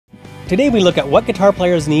Today we look at what guitar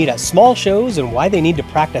players need at small shows and why they need to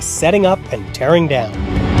practice setting up and tearing down.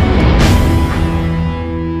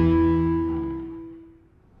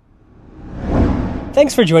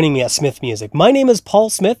 Thanks for joining me at Smith Music. My name is Paul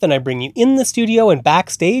Smith and I bring you in the studio and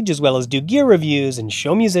backstage as well as do gear reviews and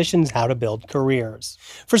show musicians how to build careers.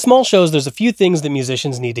 For small shows, there's a few things that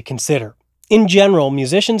musicians need to consider. In general,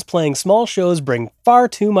 musicians playing small shows bring far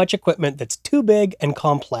too much equipment that's too big and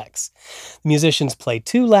complex. Musicians play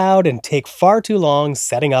too loud and take far too long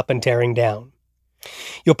setting up and tearing down.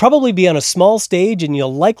 You'll probably be on a small stage and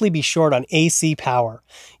you'll likely be short on AC power.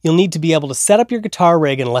 You'll need to be able to set up your guitar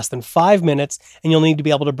rig in less than 5 minutes, and you'll need to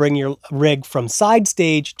be able to bring your rig from side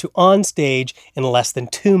stage to on stage in less than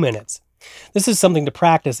 2 minutes. This is something to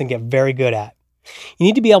practice and get very good at. You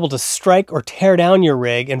need to be able to strike or tear down your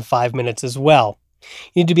rig in 5 minutes as well.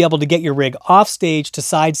 You need to be able to get your rig off stage to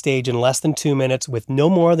side stage in less than 2 minutes with no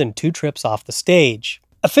more than 2 trips off the stage.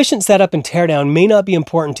 Efficient setup and teardown may not be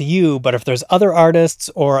important to you, but if there's other artists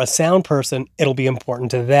or a sound person, it'll be important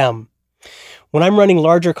to them. When I'm running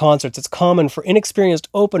larger concerts, it's common for inexperienced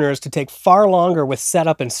openers to take far longer with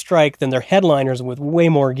setup and strike than their headliners with way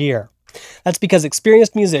more gear. That's because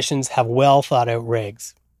experienced musicians have well thought out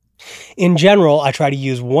rigs. In general, I try to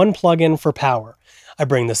use one plugin for power. I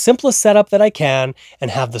bring the simplest setup that I can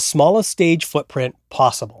and have the smallest stage footprint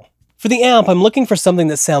possible. For the amp, I'm looking for something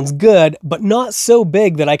that sounds good, but not so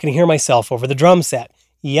big that I can hear myself over the drum set.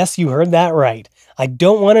 Yes, you heard that right. I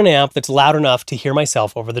don't want an amp that's loud enough to hear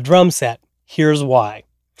myself over the drum set. Here's why.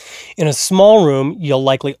 In a small room, you'll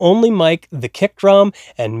likely only mic the kick drum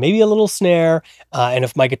and maybe a little snare, and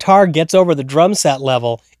if my guitar gets over the drum set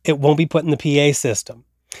level, it won't be put in the PA system.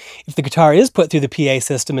 If the guitar is put through the PA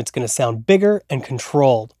system, it's going to sound bigger and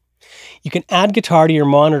controlled. You can add guitar to your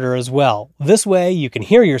monitor as well. This way you can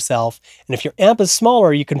hear yourself, and if your amp is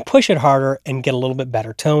smaller, you can push it harder and get a little bit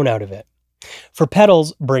better tone out of it. For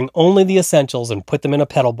pedals, bring only the essentials and put them in a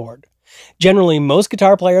pedal board. Generally, most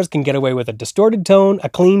guitar players can get away with a distorted tone, a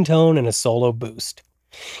clean tone, and a solo boost.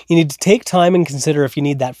 You need to take time and consider if you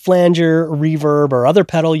need that flanger, reverb, or other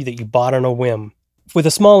pedal that you bought on a whim. With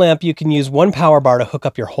a small amp, you can use one power bar to hook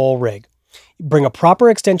up your whole rig. Bring a proper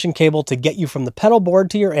extension cable to get you from the pedal board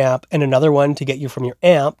to your amp and another one to get you from your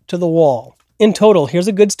amp to the wall. In total, here's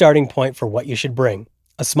a good starting point for what you should bring.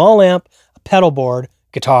 A small amp, a pedal board,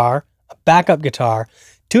 guitar, a backup guitar,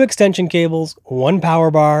 2 extension cables, 1 power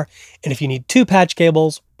bar, and if you need 2 patch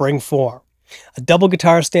cables, bring 4. A double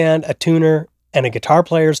guitar stand, a tuner, and a guitar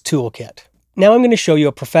player's toolkit. Now I'm going to show you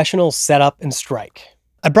a professional setup and strike.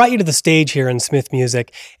 I brought you to the stage here in Smith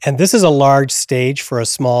Music, and this is a large stage for a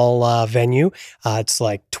small venue. It's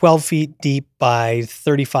like 12 feet deep by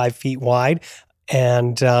 35 feet wide.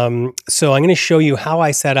 And so I'm going to show you how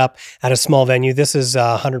I set up at a small venue. This is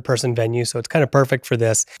a 100-person venue, so it's kind of perfect for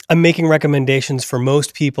this. I'm making recommendations for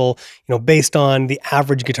most people, based on the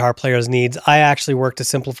average guitar player's needs. I actually work to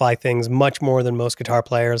simplify things much more than most guitar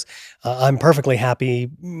players. I'm perfectly happy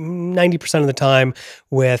 90% of the time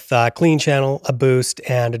with a clean channel, a boost,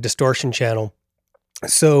 and a distortion channel.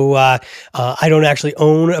 So I don't actually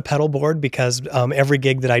own a pedal board because every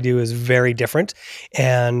gig that I do is very different.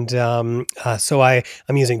 And so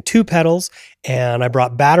I'm using 2 pedals, and I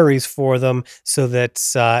brought batteries for them so that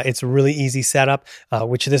it's a really easy setup,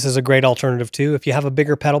 which this is a great alternative to. If you have a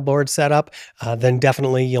bigger pedal board setup, then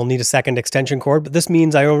definitely you'll need a second extension cord. But this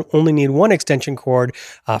means I only need 1 extension cord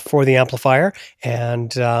for the amplifier,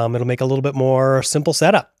 and it'll make a little bit more simple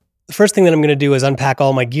setup. The first thing that I'm going to do is unpack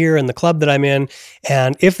all my gear in the club that I'm in,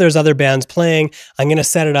 and if there's other bands playing, I'm going to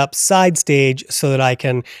set it up side stage so that I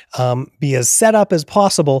can be as set up as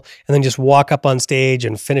possible and then just walk up on stage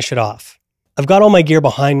and finish it off. I've got all my gear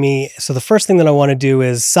behind me, so the first thing that I want to do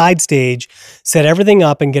is side stage, set everything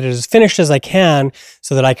up and get it as finished as I can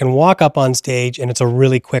so that I can walk up on stage and it's a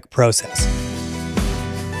really quick process.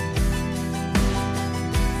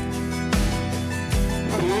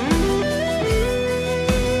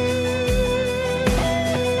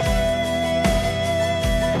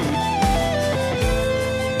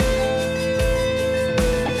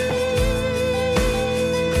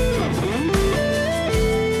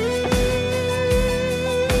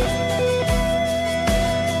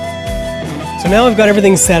 So now I've got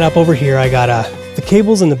everything set up over here. I got the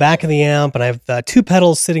cables in the back of the amp, and I have 2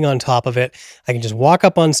 pedals sitting on top of it. I can just walk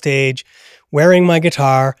up on stage wearing my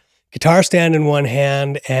guitar stand in one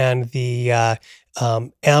hand, and the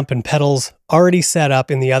amp and pedals already set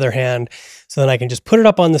up in the other hand. So then I can just put it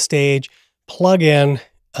up on the stage, plug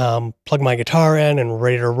my guitar in, and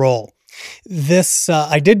ready to roll. This,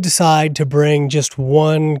 I did decide to bring just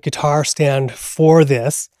 1 guitar stand for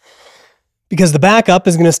this, because the backup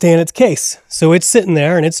is going to stay in its case. So it's sitting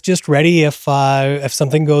there and it's just ready if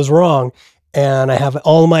something goes wrong. And I have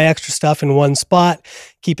all my extra stuff in one spot,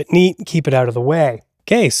 keep it neat, keep it out of the way.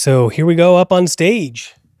 Okay, so here we go up on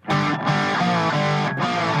stage.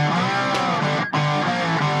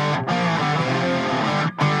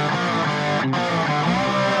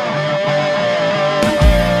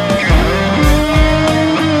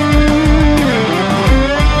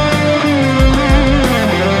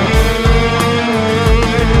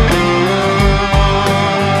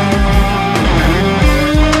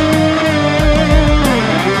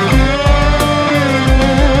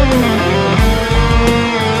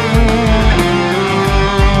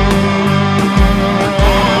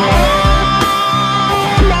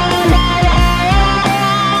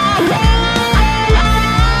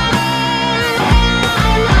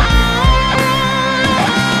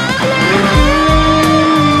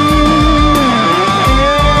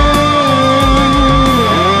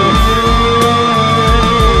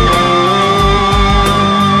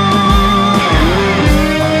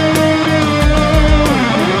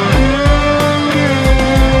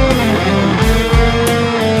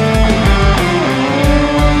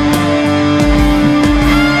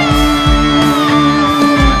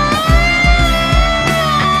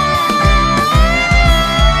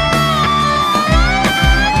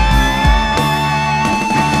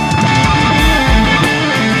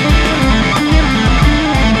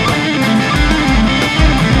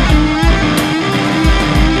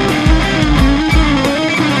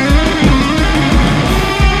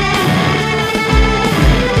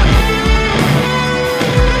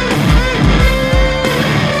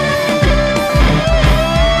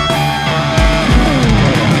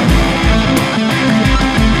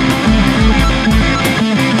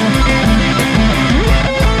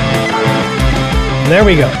 There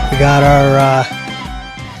we go. We got our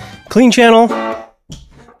clean channel,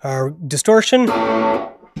 our distortion,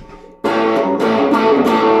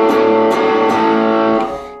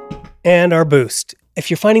 and our boost. If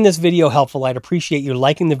you're finding this video helpful, I'd appreciate you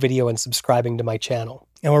liking the video and subscribing to my channel.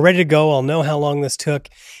 And we're ready to go. I'll know how long this took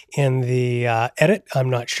in the edit. I'm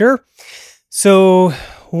not sure. So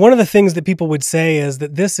one of the things that people would say is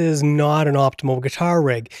that this is not an optimal guitar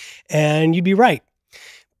rig, and you'd be right.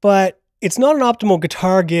 But it's not an optimal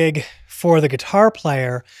guitar gig for the guitar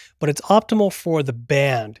player, but it's optimal for the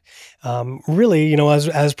band. Really, you know,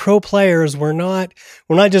 as pro players, we're not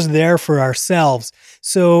just there for ourselves.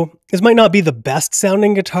 So this might not be the best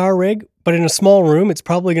sounding guitar rig, but in a small room, it's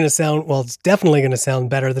probably going to sound, well, it's definitely going to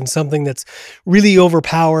sound better than something that's really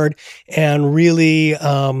overpowered and really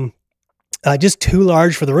just too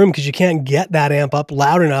large for the room, because you can't get that amp up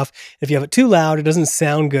loud enough. If you have it too loud, it doesn't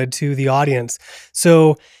sound good to the audience.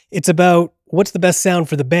 So it's about what's the best sound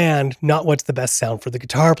for the band, not what's the best sound for the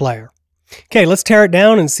guitar player. Okay, let's tear it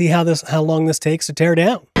down and see how long this takes to tear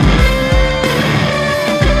down.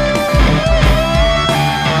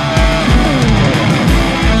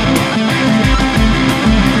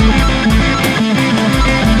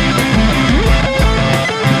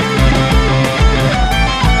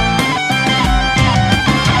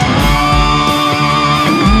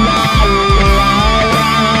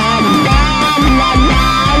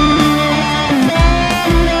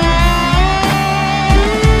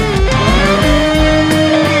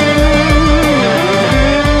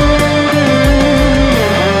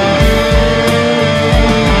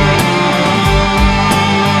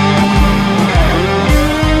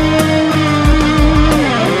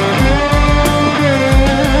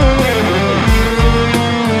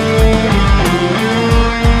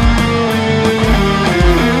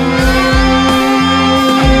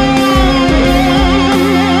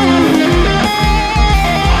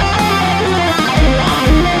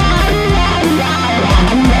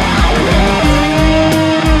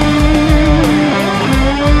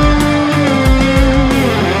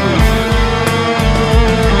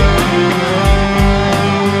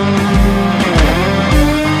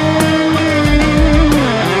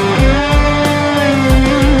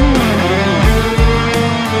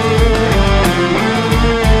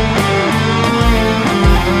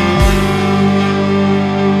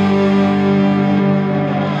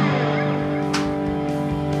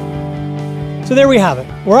 So there we have it.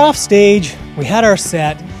 We're off stage, we had our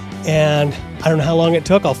set, and I don't know how long it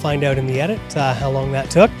took. I'll find out in the edit how long that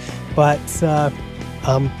took, but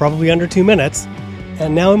probably under 2 minutes.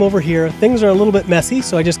 And now I'm over here. Things are a little bit messy,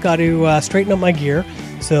 so I just got to straighten up my gear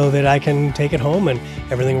so that I can take it home and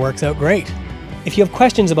everything works out great. If you have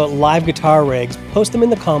questions about live guitar rigs, post them in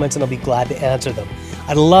the comments and I'll be glad to answer them.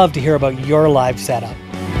 I'd love to hear about your live setup.